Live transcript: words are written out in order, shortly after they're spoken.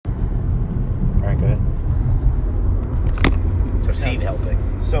Go ahead. So seed helping.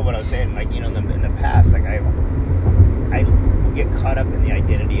 So what I was saying, like, in the past, like I would get caught up in the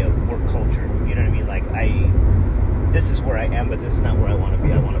identity of work culture. You know what I mean? Like this is where I am, but this is not where I want to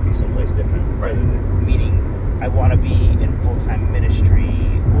be. I want to be someplace different. Right. Meaning, I want to be in full-time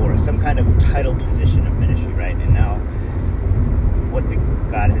ministry or some kind of title position of ministry, right? And now, what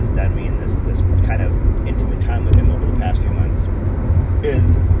God has done me in this kind of intimate time with Him over the past few months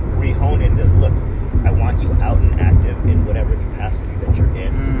is rehone into, look, I want you out and active in whatever capacity that you're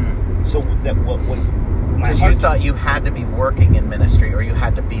in. So that what my because you thought you had to be working in ministry, or you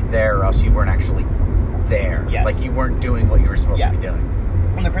had to be there, or else you weren't actually there. Yes. Like you weren't doing what you were supposed to be doing.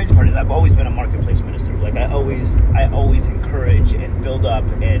 And the crazy part is I've always been a marketplace minister. Like I always encourage and build up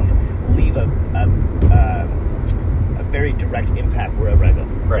and leave a very direct impact wherever I go.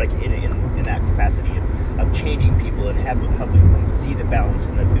 Right. Like in that capacity of changing people and helping them see the balance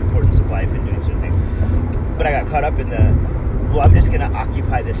and the importance of life and doing certain things. But I got caught up in I'm just going to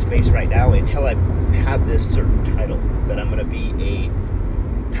occupy this space right now until I have this certain title that I'm going to be a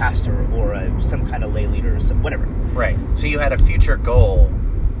pastor or some kind of lay leader or whatever. Right. So you had a future goal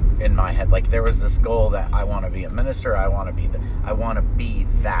in my head. Like there was this goal that I want to be a minister. I want to be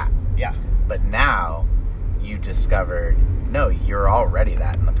that. Yeah. But now you discovered, no, you're already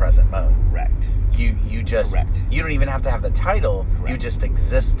that in the present mode. Correct. You just, Correct. You don't even have to have the title. Correct. You just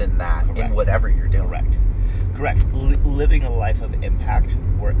exist in that, Correct. in whatever you're doing. Correct. Living a life of impact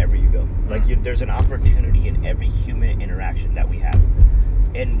wherever you go. Like there's an opportunity in every human interaction that we have.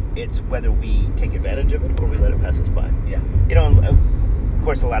 And it's whether we take advantage of it or we let it pass us by. Yeah. Of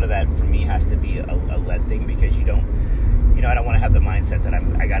course, a lot of that for me has to be a led thing, because I don't want to have the mindset that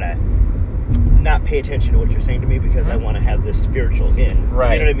I gotta not pay attention to what you're saying to me because I want to have this spiritual in.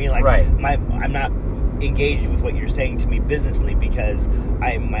 Right. You know what I mean? Like, right. I'm not engaged with what you're saying to me businessly because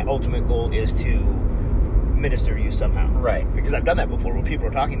my ultimate goal is to minister to you somehow. Right. Because I've done that before when people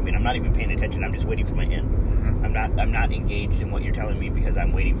are talking to me and I'm not even paying attention. I'm just waiting for my in. Mm-hmm. I'm not engaged in what you're telling me because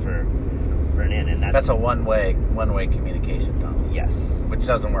I'm waiting for an in, and that's a one-way communication, Tom. Yes. Which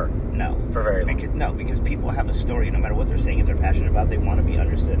doesn't work. No. For very long. Because people have a story. No matter what they're saying, if they're passionate about, they want to be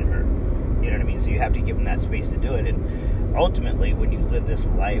understood and heard. You know what I mean? So you have to give them that space to do it. And ultimately, when you live this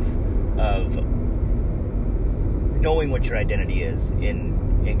life of knowing what your identity is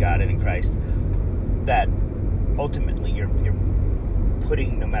in God and in Christ, that ultimately you're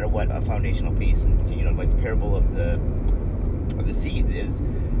putting, no matter what, a foundational piece. And like the parable of the seeds is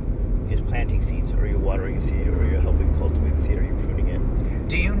planting seeds, or you're watering a seed, or you're helping cultivate the seed, or you're pruning it.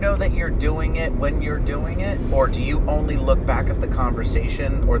 Do you know that you're doing it when you're doing it? Or do you only look back at the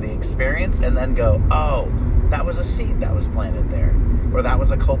conversation or the experience and then go, oh, that was a seed that was planted there, or that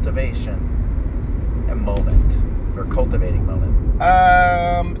was a cultivating moment?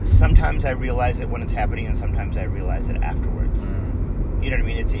 Sometimes I realize it when it's happening, and sometimes I realize it afterwards. You know what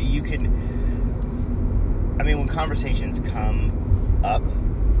I mean? When conversations come up,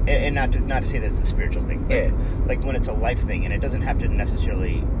 and not to say that it's a spiritual thing, but like when it's a life thing, and it doesn't have to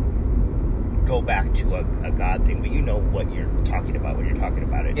necessarily go back to a God thing, but you know what you're talking about when you're talking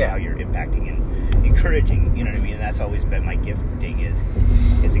about it, how you're impacting and encouraging, you know what I mean? And that's always been my gifting is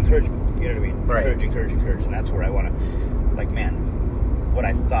encouragement, you know what I mean? Right. Encourage, and that's where I want to, like, man, what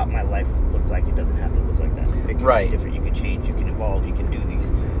I thought my life looked like, it doesn't have to look like that. It can be different. You can change, you can evolve, you can do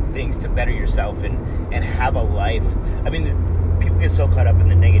these things to better yourself and have a life. I mean, people get so caught up in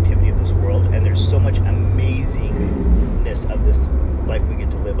the negativity of this world, and there's so much amazingness of this life we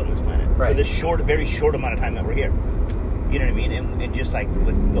get to live on this planet for this very short amount of time that we're here. You know what I mean? And just like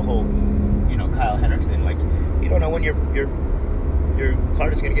with the whole, Kyle Hendrickson, like, you don't know when your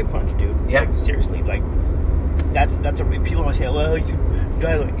card is going to get punched, dude. Yeah. Like, seriously, like, that's people always say, well, you could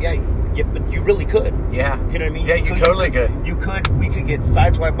die, like, yeah, but you really could. Yeah. You know what I mean? Yeah, you totally could. We could get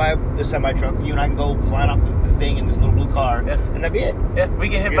sideswiped by the semi-truck, and you and I can go flying off the thing in this little blue car, and that'd be it. Yeah, we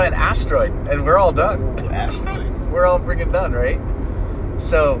get hit by an asteroid, and we're all done. Ooh, asteroid. We're all freaking done, right?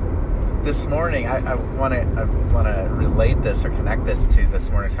 So, this morning, I want to relate this or connect this to this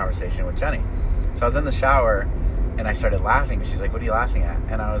morning's conversation with Jenny. So I was in the shower, and I started laughing. She's like, what are you laughing at?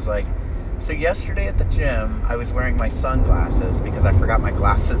 And I was like, so yesterday at the gym, I was wearing my sunglasses because I forgot my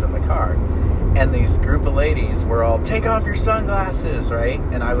glasses in the car. And these group of ladies were all, take off your sunglasses, right?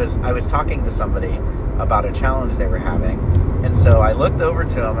 And I was talking to somebody about a challenge they were having. And so I looked over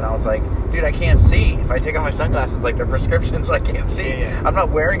to them and I was like, dude, I can't see. If I take off my sunglasses, like they're prescriptions, I can't see. Yeah. I'm not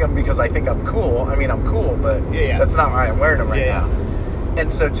wearing them because I think I'm cool. I mean, I'm cool, but that's not why I'm wearing them right now.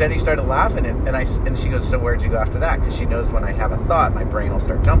 And so Jenny started laughing, and she goes, so where'd you go after that? Because she knows when I have a thought, my brain will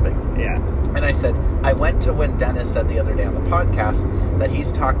start jumping. Yeah. And I said, I went to when Dennis said the other day on the podcast that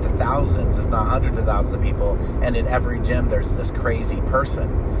he's talked to thousands, if not hundreds of thousands of people, and in every gym there's this crazy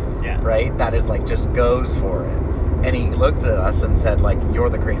person, yeah, right? That is like, just goes for it. And he looked at us and said, like, you're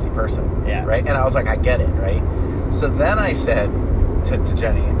the crazy person, yeah, right? And I was like, I get it, right? So then I said to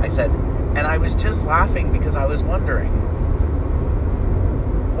Jenny, I said, and I was just laughing because I was wondering,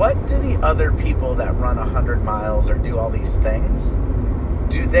 what do the other people that run 100 miles or do all these things,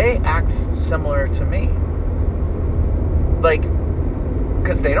 do they act similar to me? Like,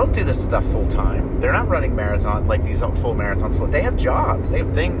 because they don't do this stuff full time. They're not running marathon, like these full marathons. They have jobs. They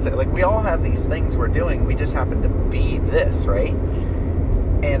have things. Like, we all have these things we're doing. We just happen to be this, right?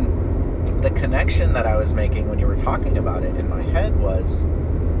 And the connection that I was making when you were talking about it in my head was,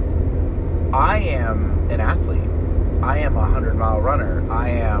 I am an athlete. I am a 100-mile runner. I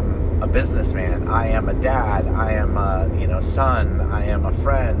am a businessman. I am a dad. I am a son. I am a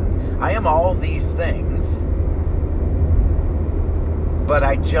friend. I am all these things. But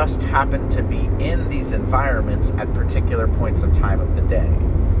I just happen to be in these environments at particular points of time of the day.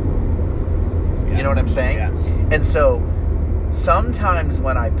 Yeah. You know what I'm saying? Yeah. And so sometimes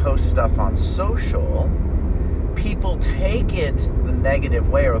when I post stuff on social, people take it the negative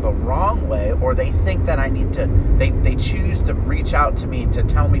way or the wrong way, or they think that I need to, they choose to reach out to me to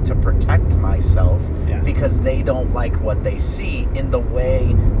tell me to protect myself, yeah, because they don't like what they see in the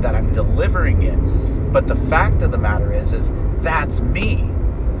way that I'm delivering it. But the fact of the matter is that's me.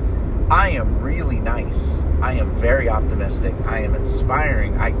 I am really nice. I am very optimistic. I am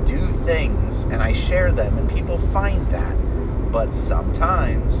inspiring. I do things and I share them, and people find that. But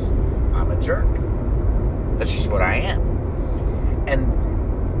sometimes I'm a jerk. That's just what I am.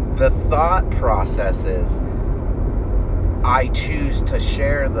 And the thought process is, I choose to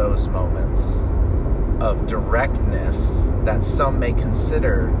share those moments of directness that some may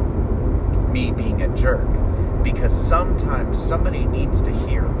consider me being a jerk, because sometimes somebody needs to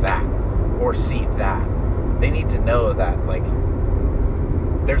hear that or see that. They need to know that, like,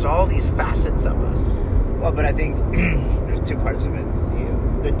 there's all these facets of us. Well, but I think there's two parts of it.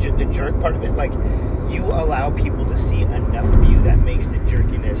 The jerk part of it, like, you allow people to see enough of you that makes the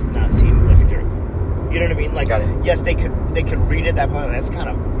jerkiness not seem like a jerk. You know what I mean? Like, yes, they could read it that way. That's kind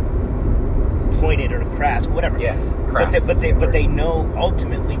of pointed or crass, whatever. Yeah, crass. But they know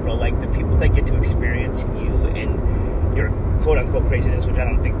ultimately, bro. Like, the people that get to experience you and your quote unquote craziness, which I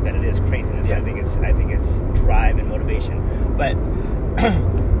don't think that it is craziness. Yeah. I think it's drive and motivation. But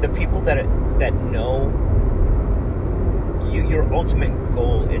the people that know you, your ultimate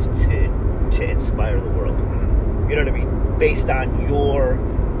goal is to inspire the world. You know what I mean? Based on your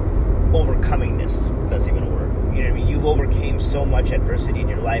overcomingness. That's even a word. You know what I mean? You've overcame so much adversity in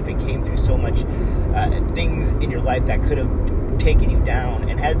your life and came through so much things in your life that could have taken you down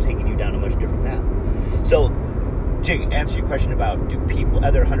and have taken you down a much different path. So, to answer your question about do people,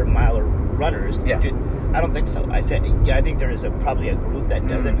 other 100-mile runners, I don't think so. I said, yeah, I think there is probably a group that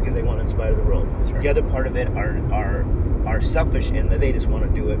does it because they want to inspire the world. Sure. The other part of it are selfish in that they just want to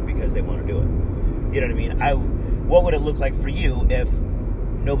do it because they want to do it. You know what I mean? What would it look like for you if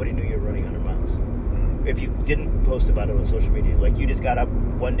nobody knew you were running 100 miles? If you didn't post about it on social media, like you just got up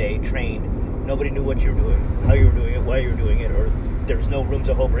one day, trained, nobody knew what you were doing, how you were doing it, why you were doing it, or there was no rooms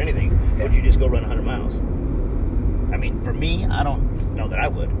of hope or anything, would you just go run 100 miles? I mean, for me, I don't know that I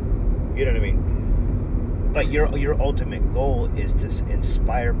would. You know what I mean? But your ultimate goal is to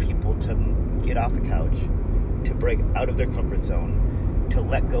inspire people to get off the couch, to break out of their comfort zone, to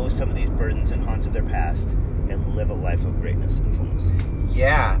let go of some of these burdens and haunts of their past, and live a life of greatness and fullness.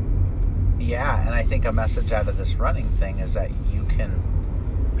 Yeah, and I think a message out of this running thing is that you can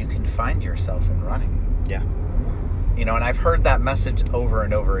find yourself in running. Yeah. You know, and I've heard that message over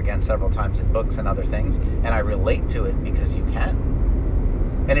and over again several times in books and other things, and I relate to it because you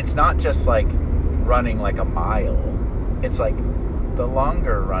can. And it's not just like running like a mile. It's like the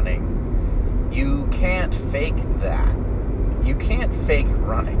longer running, you can't fake that. You can't fake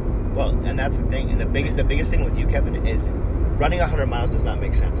running. Well, and that's the thing. And the biggest thing with you, Kevin, is running 100 miles does not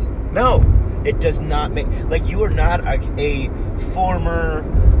make sense. No. It does not make... Like, you are not a former...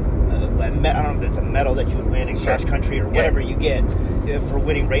 I don't know if it's a medal that you would win in cross country or whatever you get for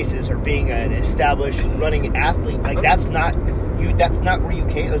winning races or being an established running athlete. Like, that's not where you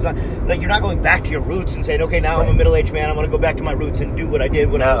came. It's not, like, you're not going back to your roots and saying, okay, now I'm a middle-aged man, I'm going to go back to my roots and do what I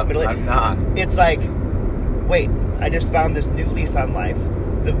did when I was middle-aged. I'm not. It's like, wait, I just found this new lease on life.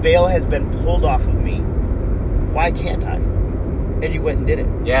 The veil has been pulled off of me. Why can't I? And you went and did it.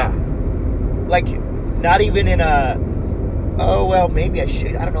 Yeah. Like, not even in a oh, well, maybe I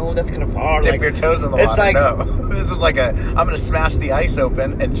should. I don't know. That's kind of far. Dip your toes in the water. It's like, no. This is like I'm going to smash the ice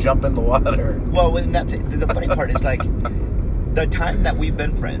open and jump in the water. Well, the funny part is, like, the time that we've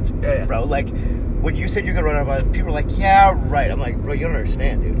been friends, bro, like, when you said you're going to run 100 miles, people are like, yeah, right. I'm like, bro, you don't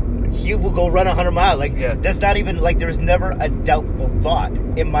understand, dude. He will go run 100 miles. Like, that's not even, like, there's never a doubtful thought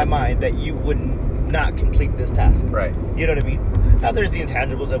in my mind that you wouldn't not complete this task. Right. You know what I mean? Now, there's the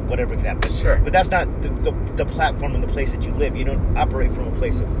intangibles of whatever can happen. Sure. But that's not the platform and the place that you live. You don't operate from a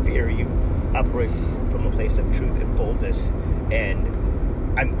place of fear. You operate from a place of truth and boldness. And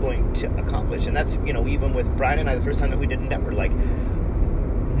I'm going to accomplish. And that's, you know, even with Brian and I, the first time that we did Endeavor, like,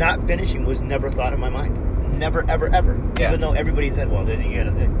 not finishing was never thought in my mind. Never, ever, ever. Yeah. Even though everybody said, well, then you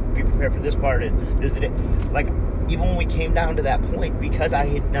gotta be prepared for this part and this did it. Like, even when we came down to that point, because I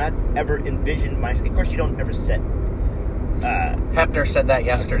had not ever envisioned myself, of course you don't ever set Hepner said that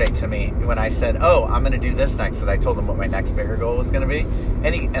yesterday to me when I said, oh, I'm going to do this next, because I told him what my next bigger goal was going to be.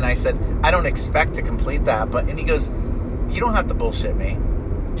 And I said, I don't expect to complete that. And he goes, you don't have to bullshit me.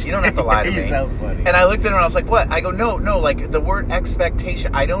 You don't have to lie to me. So funny. And I looked at him and I was like, what? I go, no, like the word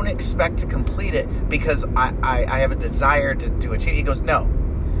expectation, I don't expect to complete it because I have a desire to achieve. He goes, no.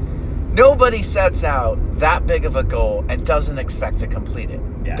 Nobody sets out that big of a goal and doesn't expect to complete it.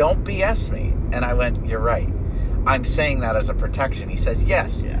 Yeah. Don't BS me. And I went, you're right. I'm saying that as a protection. He says,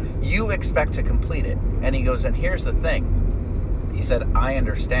 yes, you expect to complete it. And he goes, and here's the thing. He said, I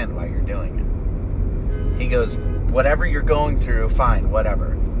understand why you're doing it. He goes, whatever you're going through, fine,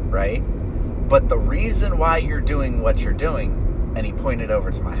 whatever, right? But the reason why you're doing what you're doing, and he pointed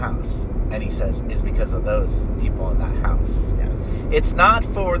over to my house, and he says, is because of those people in that house. Yeah. It's not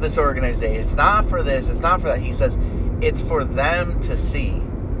for this organization. It's not for this. It's not for that. He says, it's for them to see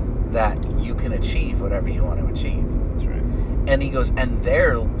that you can achieve whatever you want to achieve. That's right. And he goes, and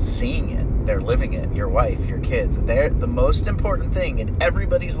they're seeing it. They're living it. Your wife, your kids. They're the most important thing in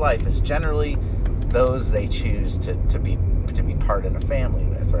everybody's life is generally those they choose to be part in a family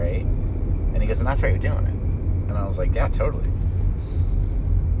with, right? And he goes, and that's why you're doing it. And I was like, yeah, totally.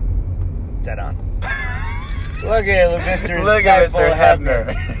 Dead on. Look at Mr.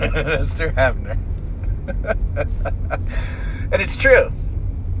 Hebner. Mr. Hebner. And it's true.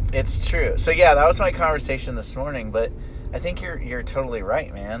 It's true. So yeah, that was my conversation this morning, but I think you're totally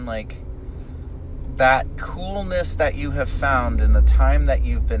right, man. Like, that coolness that you have found in the time that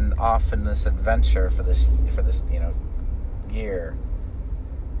you've been off in this adventure for this, you know, year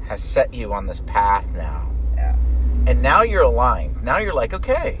has set you on this path now. Yeah. And now you're aligned. Now you're like,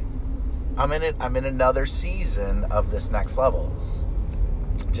 okay, I'm in another season of this next level.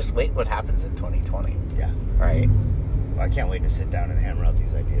 Just wait what happens in 2020. Yeah. Right? Well, I can't wait to sit down and hammer out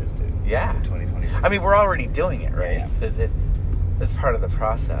these ideas, dude. Yeah. 2020. I mean, we're already doing it, right? Yeah. It's part of the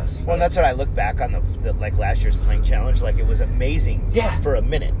process. Well, and that's what I look back on the like last year's playing challenge. Like, it was amazing. Yeah. For a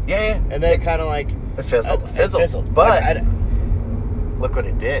minute. Yeah. And then it kind of like it fizzled. But look what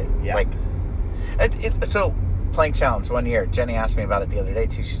it did. Yeah. Like, so playing challenge 1 year. Jenny asked me about it the other day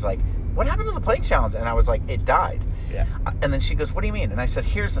too. She's like, "What happened to the playing challenge?" And I was like, "It died." Yeah. And then she goes, "What do you mean?" And I said,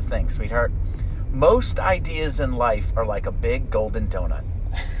 "Here's the thing, sweetheart. Most ideas in life are like a big golden donut.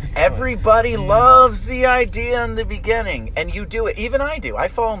 Everybody loves the idea in the beginning, and you do it. Even I do. I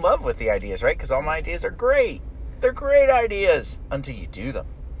fall in love with the ideas, right? Because all my ideas are great. They're great ideas until you do them.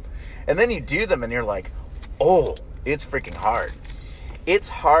 And then you do them, and you're like, oh, it's freaking hard. It's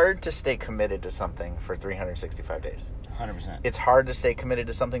hard to stay committed to something for 365 days. 100%. It's hard to stay committed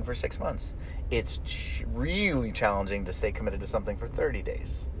to something for 6 months. It's really challenging to stay committed to something for 30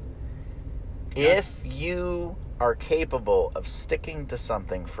 days. Yeah. If you are capable of sticking to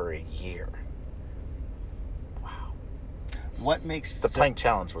something for a year, wow. What makes the playing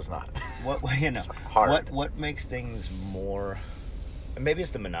challenge was not? What it's hard. What makes things more? Maybe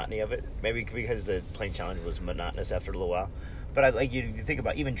it's the monotony of it. Maybe because the playing challenge was monotonous after a little while. But I like you think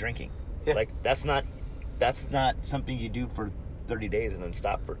about even drinking. Yeah. Like that's not something you do for 30 days and then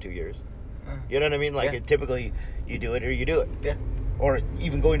stop for 2 years. You know what I mean? Like it, typically you do it or you do it. Yeah. Or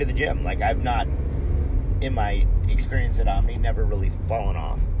even going to the gym. Like I've not, in my experience at Omni, never really fallen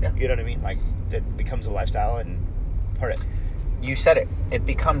off. Yeah. You know what I mean? Like it becomes a lifestyle and part of it. You said it. It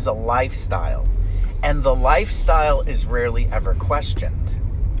becomes a lifestyle. And the lifestyle is rarely ever questioned.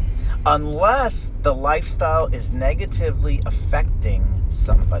 Unless the lifestyle is negatively affecting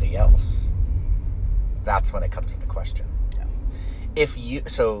somebody else. That's when it comes into question. Yeah.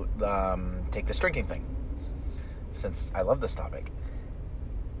 Take this drinking thing. Since I love this topic.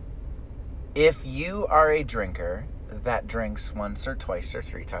 If you are a drinker that drinks once or twice or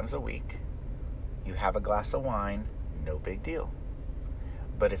 3 times a week, you have a glass of wine, no big deal.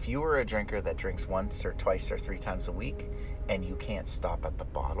 But if you were a drinker that drinks once or twice or 3 times a week and you can't stop at the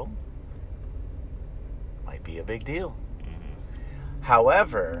bottle, might be a big deal. Mm-hmm.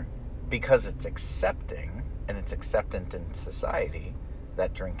 However, because it's accepting and it's acceptant in society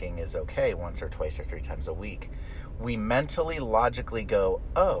that drinking is okay once or twice or 3 times a week, we mentally, logically go,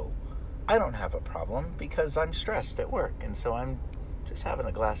 oh, I don't have a problem because I'm stressed at work, and so I'm just having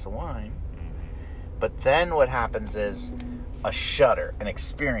a glass of wine. But then what happens is a shudder, an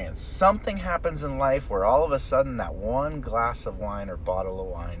experience. Something happens in life where all of a sudden that one glass of wine or bottle of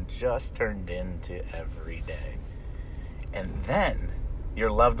wine just turned into every day. And then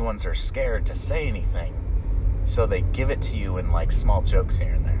your loved ones are scared to say anything, so they give it to you in like small jokes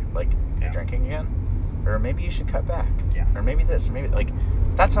here and there. Like, you're drinking again? Or maybe you should cut back. Yeah. Or maybe this, or maybe, like,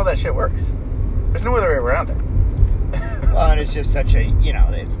 that's how that shit works. There's no other way around it. Well, and it's just such a,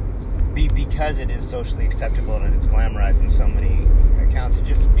 it's because it is socially acceptable and it's glamorized in so many accounts, it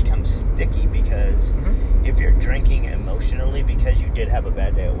just becomes sticky because if you're drinking emotionally because you did have a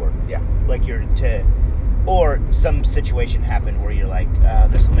bad day at work, like or some situation happened where you're like,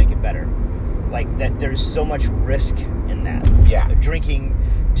 this will make it better. Like that, there's so much risk in that. Yeah. Drinking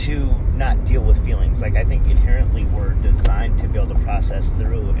to not deal with feelings. Like, I think inherently we're designed to be able to process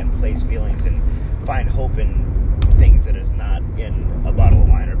through and place feelings and find hope in things that is not in a bottle of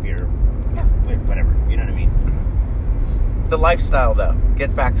wine or beer, whatever. You know what I mean? The lifestyle, though.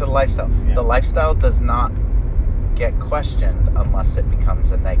 Get back to the lifestyle. Yeah. The lifestyle does not get questioned unless it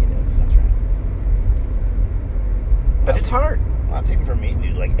becomes a negative. That's right. But it's hard. Well, I'll take it from me,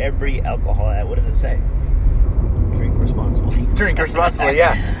 dude. Like, every alcohol ad, what does it say? Drink responsibly. Drink responsibly,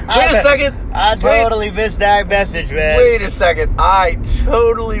 yeah. Wait a second. I totally missed that message, man. Wait a second. I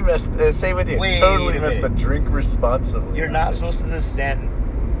totally missed, same with you. Totally missed the drink responsibly. You're not supposed to just stand.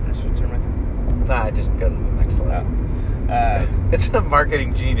 Nah, just go to the next slide. It's a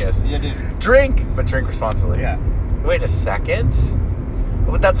marketing genius. Yeah, dude. Drink, but drink responsibly. Yeah. Wait a second.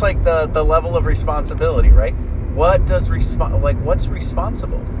 But that's like the level of responsibility, right? What does what's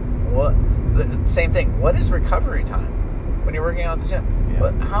responsible? Same thing. What is recovery time when you're working out at the gym?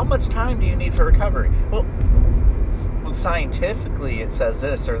 Yeah. How much time do you need for recovery? Well, scientifically it says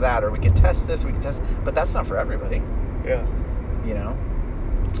this or that, or we can test this, but that's not for everybody. Yeah.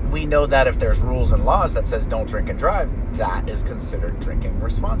 We know that if there's rules and laws that says don't drink and drive, that is considered drinking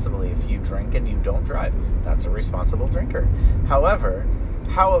responsibly. If you drink and you don't drive, that's a responsible drinker. However,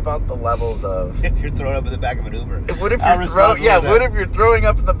 how about the levels of... If you're throwing up in the back of an Uber. What if you're throwing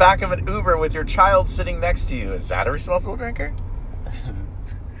up in the back of an Uber with your child sitting next to you? Is that a responsible drinker?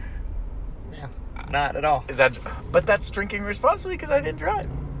 Yeah, not at all. But that's drinking responsibly because I didn't drive.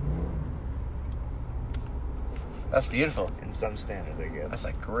 That's beautiful. In some standards, I guess. That's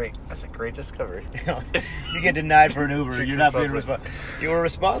a great discovery. You get denied for an Uber. You're not being responsible. You were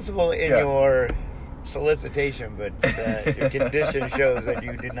responsible in your solicitation, but your condition shows that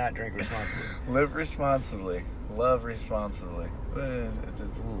you did not drink responsibly. Live responsibly. Love responsibly. Ooh,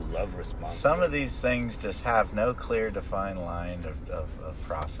 love responsibly. Some of these things just have no clear, defined line of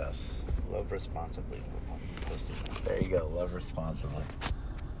process. Love responsibly. There you go. Love responsibly.